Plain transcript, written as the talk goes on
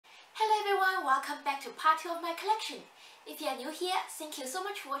Hello everyone, welcome back to part 2 of my collection. If you are new here, thank you so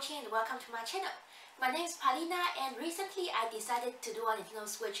much for watching and welcome to my channel. My name is Palina and recently I decided to do a Nintendo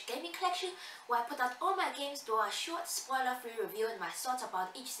Switch gaming collection where I put out all my games, do a short spoiler-free review and my thoughts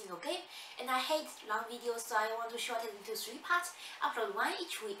about each single game. And I hate long videos, so I want to shorten it into 3 parts, upload one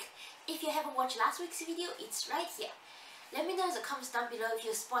each week. If you haven't watched last week's video, it's right here. Let me know in the comments down below if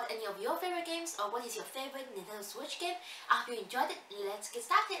you spot any of your favorite games or what is your favorite Nintendo Switch game. I hope you enjoyed it. Let's get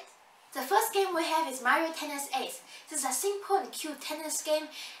started. The first game we have is Mario Tennis Ace. This is a simple and cute tennis game.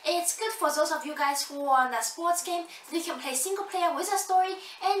 It's good for those of you guys who want a sports game, so you can play single player with a story,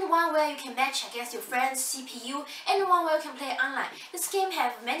 and one where you can match against your friends, CPU, and one where you can play online. This game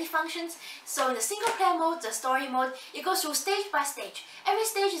has many functions, so in the single player mode, the story mode, it goes through stage by stage. Every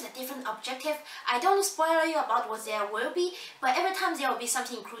stage is a different objective. I don't want to spoil you about what there will be, but every time there will be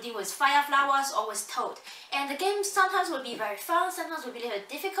something including with fire flowers or with Toad. And the game sometimes will be very fun, sometimes will be a little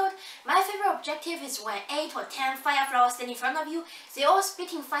difficult. My favorite objective is when 8 or 10 fire flowers stand in front of you, they're all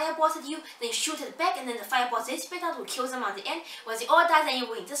spitting fireballs at you, then you shoot it back and then the fireballs they spit out will kill them at the end. When they all die then you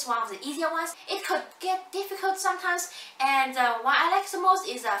win. This is one of the easier ones. It could get difficult sometimes, and what I like the most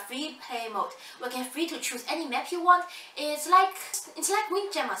is a free play mode. You can free to choose any map you want. It's like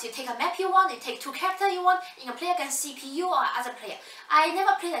Windjammers. You take a map you want, you take 2 characters you want, you can play against CPU or other player. I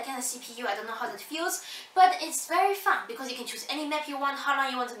never played against CPU, I don't know how that feels, but it's very fun because you can choose any map you want, how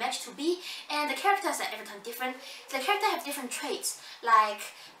long you want the match to be, and the characters are every time different. The characters have different traits, like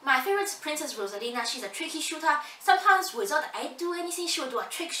my favorite Princess Rosalina, she's a tricky shooter. Sometimes without I do anything, she will do a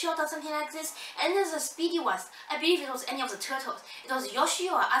trick shot or something like this. And there's the speedy ones. I believe it was any of the turtles. It was Yoshi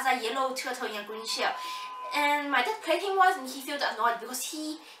or other yellow turtle in a green shell. And my dad played him once and he felt annoyed because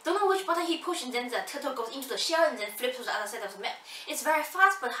he don't know which button he pushed and then the turtle goes into the shell and then flips to the other side of the map. It's very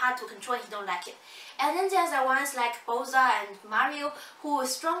fast but hard to control and he don't like it. And then there's the ones like Bowser and Mario who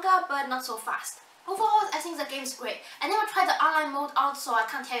is stronger but not so fast. Overall, I think the game is great. I never tried the online mode out, so I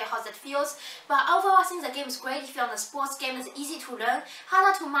can't tell you how that feels. But overall, I think the game is great. If you're on a sports game, it's easy to learn,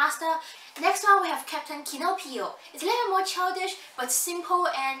 harder to master. Next one, we have Captain Kinopio. It's a little more childish, but simple,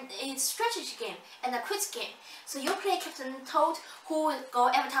 and it's a strategy game and a quiz game. So you play Captain Toad, who will go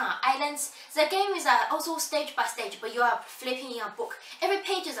every time on islands. The game is also stage by stage, but you are flipping in a book. Every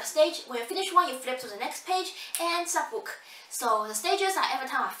page is a stage. When you finish one, you flip to the next page, and it's a book. So the stages are every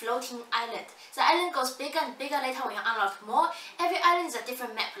time a floating island. The island goes bigger and bigger later when you unlock more. Every island is a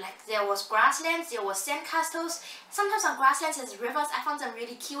different map. Like there was grasslands, there was sand castles. Sometimes on grasslands there's rivers. I found them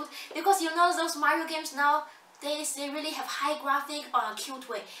really cute because you know those Mario games now, they really have high graphic on a cute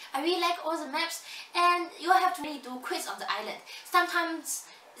way. I really like all the maps, and you have to really do quiz on the island. Sometimes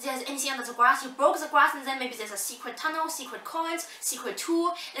there's anything under the grass, you broke the grass and then maybe there's a secret tunnel, secret coins, secret tool,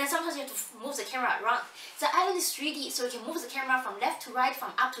 and then sometimes you have to move the camera around. The island is 3D, so you can move the camera from left to right,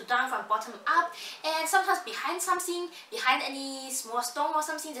 from up to down, from bottom up, and sometimes behind something, behind any small stone or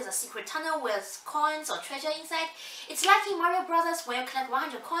something, there's a secret tunnel with coins or treasure inside. It's like in Mario Brothers, when you collect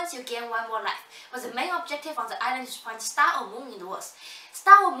 100 coins, you gain 1 more life. But the main objective on the island is to find star or moon in the world.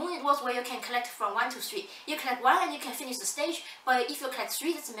 Star or moon it was where you can collect from 1 to 3. You collect 1 and you can finish the stage, but if you collect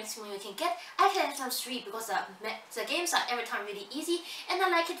 3, that's the maximum you can get. I collect some 3 because the games are every time really easy, and I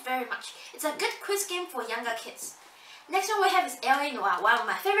like it very much. It's a good quiz game for younger kids. Next one we have is L.A Noire, one of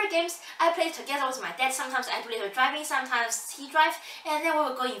my favorite games. I play it together with my dad. Sometimes I do little driving, sometimes he drives, and then we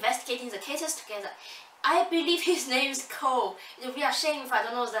will go investigating the cases together. I believe his name is Cole. It would be a shame if I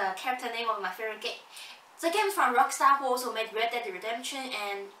don't know the character name of my favorite game. The game is from Rockstar, who also made Red Dead Redemption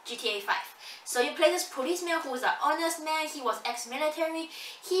and GTA 5. So you play this policeman who is an honest man. He was ex-military.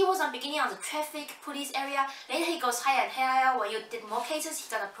 He was on beginning of the traffic police area. Later he goes higher and higher. When you did more cases,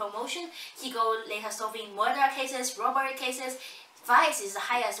 he got a promotion. He go later solving murder cases, robbery cases. Vice is the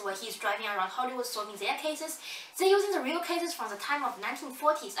highest, where he's driving around Hollywood solving their cases. They're using the real cases from the time of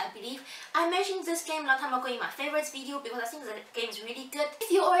 1940s, I believe. I mentioned this game a long time ago in my favorites video because I think the game is really good.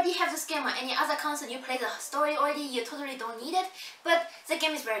 If you already have this game on any other console, you play the story already, you totally don't need it. But the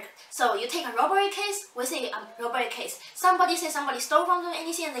game is very good. So you take a robbery case, we say a robbery case. Somebody says somebody stole from them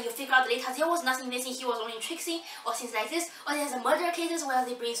anything, and then you figure out later there was nothing missing, he was only tricksing, or things like this. Or there's a murder cases where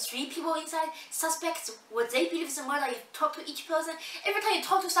they bring 3 people inside, suspects, what they believe is a murder, you talk to each person. Every time you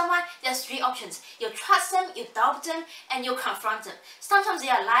talk to someone, there's 3 options. You trust them, you doubt them, and you confront them. Sometimes they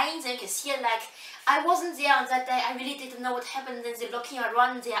are lying, then you can see it like, I wasn't there on that day, I really didn't know what happened, then they're looking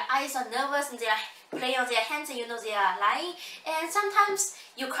around, their eyes are nervous, and they are playing on their hands, and you know they are lying. And sometimes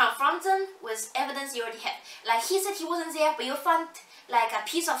you confront them with evidence you already have. Like he said he wasn't there, but you found like a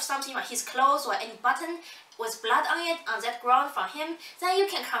piece of something, like his clothes or any button, with blood on it on that ground from him, then you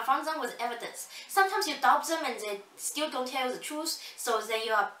can confront them with evidence. Sometimes you doubt them and they still don't tell you the truth, so then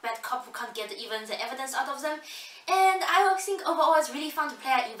you're a bad cop who can't get even the evidence out of them. And I think overall it's really fun to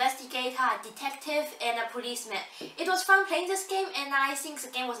play an investigator, a detective, and a policeman. It was fun playing this game, and I think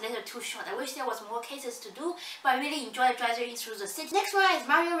the game was a little too short. I wish there was more cases to do, but I really enjoyed driving through the city. Next one is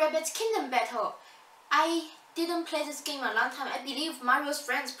Mario Rabbids Kingdom Battle. I didn't play this game a long time. I believe Mario's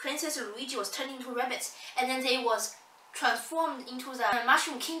friends, Princess and Luigi, was turned into rabbits, and then they was transformed into the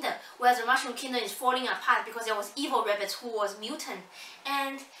Mushroom Kingdom, where the Mushroom Kingdom is falling apart because there was evil rabbits who was mutant.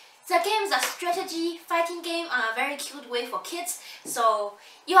 And the game is a strategy fighting game on a very cute way for kids. So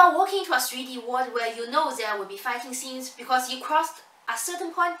you are walking into a 3D world where you know there will be fighting scenes because you crossed a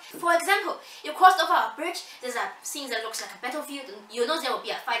certain point. For example, you crossed over a bridge, there's a scene that looks like a battlefield, and you know there will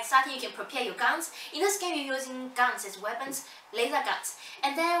be a fight starting, you can prepare your guns. In this game you're using guns as weapons, laser guns.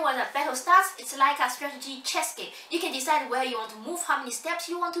 And then when the battle starts, it's like a strategy chess game. You can decide where you want to move, how many steps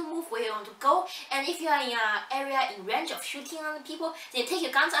you want to move, where you want to go, and if you are in an area in range of shooting on the people, then you take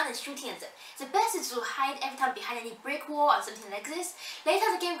your guns out and shooting at them. The best is to hide every time behind any brick wall or something like this. Later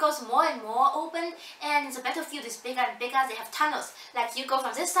the game goes more and more open, and the battlefield is bigger and bigger. They have tunnels. Like you go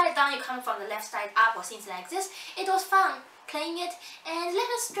from this side down, you come from the left side up, or things like this. It was fun playing it, and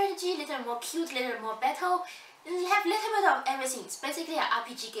little strategy, little more cute, little more battle. You have little bit of everything. It's basically an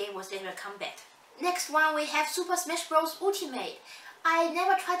RPG game with little combat. Next one we have Super Smash Bros. Ultimate. I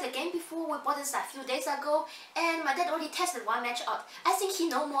never tried the game before. We bought this a few days ago, and my dad already tested one match out. I think he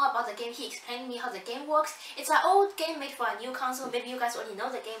knows more about the game. He explained me how the game works. It's an old game made for a new console. Maybe you guys already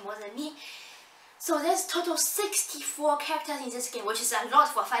know the game more than me. So there's total 64 characters in this game, which is a lot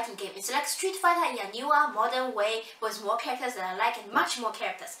for a fighting game. It's like Street Fighter in a newer, modern way, with more characters that I like and much more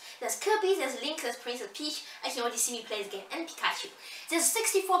characters. There's Kirby, there's Link, there's Princess Peach. I can already see me play the game, and Pikachu. There's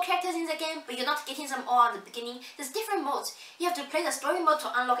 64 characters in the game, but you're not getting them all at the beginning. There's different modes. You have to play the story mode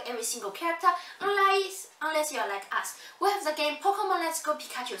to unlock every single character, unless you're like us. We have the game Pokemon Let's Go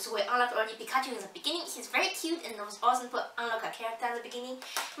Pikachu, so we unlocked already Pikachu in the beginning. He's very cute, and it was awesome to unlock a character at the beginning.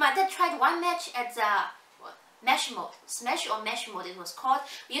 My dad tried one match at the Mesh mode, Smash or Mesh mode it was called.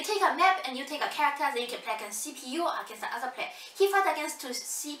 You take a map and you take a character, then you can play against CPU or against the other player. He fought against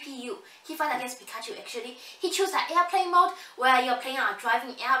CPU. He fought against Pikachu actually. He chose the airplane mode where you're playing on a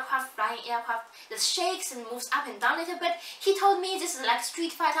driving aircraft, flying aircraft that shakes and moves up and down a little bit. He told me this is like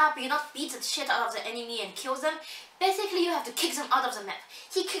Street Fighter, but you not beat the shit out of the enemy and kill them. Basically you have to kick them out of the map.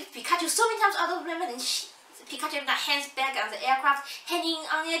 He kicked Pikachu so many times out of the map, and Pikachu got hands back on the aircraft, hanging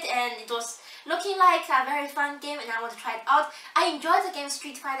on it, and it was looking like a very fun game, and I want to try it out. I enjoyed the game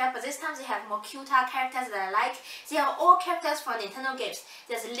Street Fighter, but this time they have more cuter characters that I like. They are all characters from Nintendo games.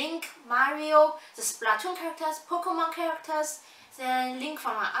 There's Link, Mario, the Splatoon characters, Pokemon characters, then Link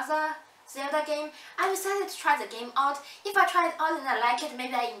from another Zelda game. I decided to try the game out. If I try it out and I like it,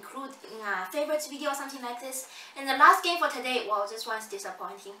 maybe I include in a favorites video or something like this. And the last game for today, well, this one's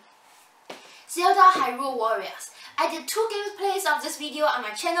disappointing. Zelda Hyrule Warriors. I did 2 gameplays of this video on my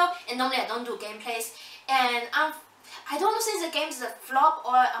channel, and normally I don't do gameplays, and I don't know since the game is a flop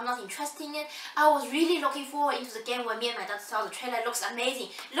or I'm not interested in it. I was really looking forward into the game when me and my dad saw the trailer. It looks amazing.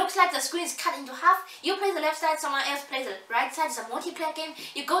 It looks like the screen is cut into half. You play the left side, someone else plays the right side. It's a multiplayer game.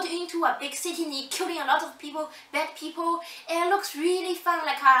 You go into a big city and you're killing a lot of people, bad people, and it looks really fun,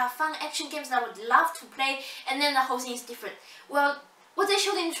 like a fun action games that I would love to play, and then the whole thing is different. Well, what they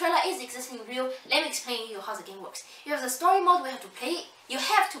showed in the trailer is existing in real. Let me explain to you how the game works. You have the story mode where you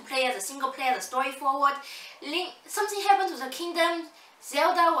have to play as a single player, the story forward. Something happened to the kingdom.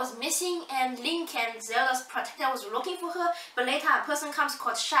 Zelda was missing, and Link and Zelda's protector was looking for her, but later a person comes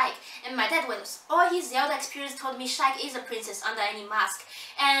called Shaik, and my dad with all his Zelda experience told me Shaik is a princess under any mask.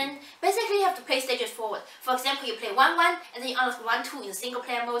 And basically you have to play stages forward. For example, you play 1-1, and then you unlock 1-2 in the single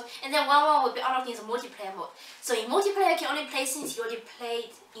player mode, and then 1-1 will be unlocked in the multiplayer mode. So in multiplayer you can only play since you already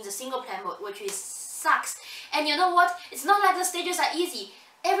played in the single player mode, which sucks. And you know what? It's not like the stages are easy.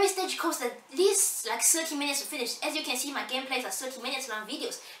 Every stage costs at least like 30 minutes to finish. As you can see, my gameplays are 30 minutes long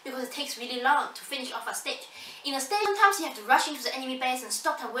videos because it takes really long to finish off a stage. In a stage, sometimes you have to rush into the enemy base and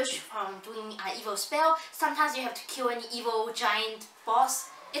stop the witch from doing an evil spell. Sometimes you have to kill any evil giant boss.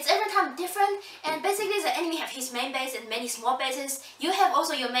 It's every time different, and basically the enemy have his main base and many small bases. You have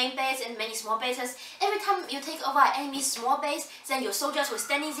also your main base and many small bases. Every time you take over an enemy's small base, then your soldiers will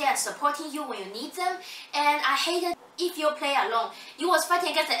standing there supporting you when you need them. And I hate it. if you play alone. You was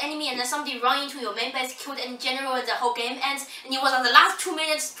fighting against the enemy and then somebody run into your main base, killed, and in general the whole game ends, and you was on the last 2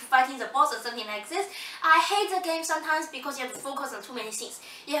 minutes to fighting the boss or something like this. I hate the game sometimes because you have to focus on too many things.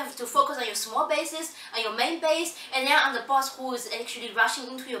 You have to focus on your small bases, on your main base, and then on the boss who is actually rushing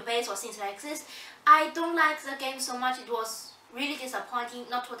into your base or things like this. I don't like the game so much. It was really disappointing,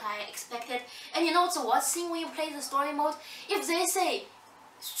 not what I expected. And you know what's the worst thing when you play the story mode? If they say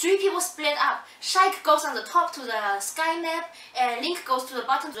 3 people split up, Shaik goes on the top to the sky map, and Link goes to the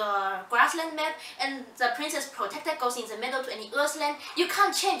bottom to the grassland map, and the Princess Protector goes in the middle to any earthland. You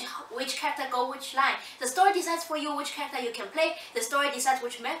can't change which character go which line. The story decides for you which character you can play, the story decides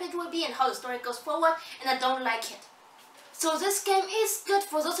which map it will be and how the story goes forward, and I don't like it. So this game is good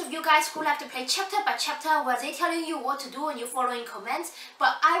for those of you guys who like to play chapter by chapter where they're telling you what to do and you're following commands,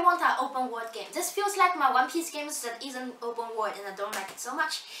 but I want an open world game. This feels like my One Piece games that isn't open world and I don't like it so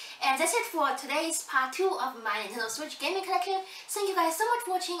much. And that's it for today's part 2 of my Nintendo Switch gaming collection. Thank you guys so much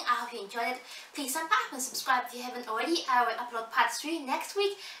for watching. I hope you enjoyed it. Please thumbs up and subscribe if you haven't already. I will upload part 3 next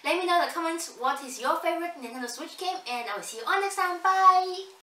week. Let me know in the comments what is your favorite Nintendo Switch game and I will see you all next time. Bye!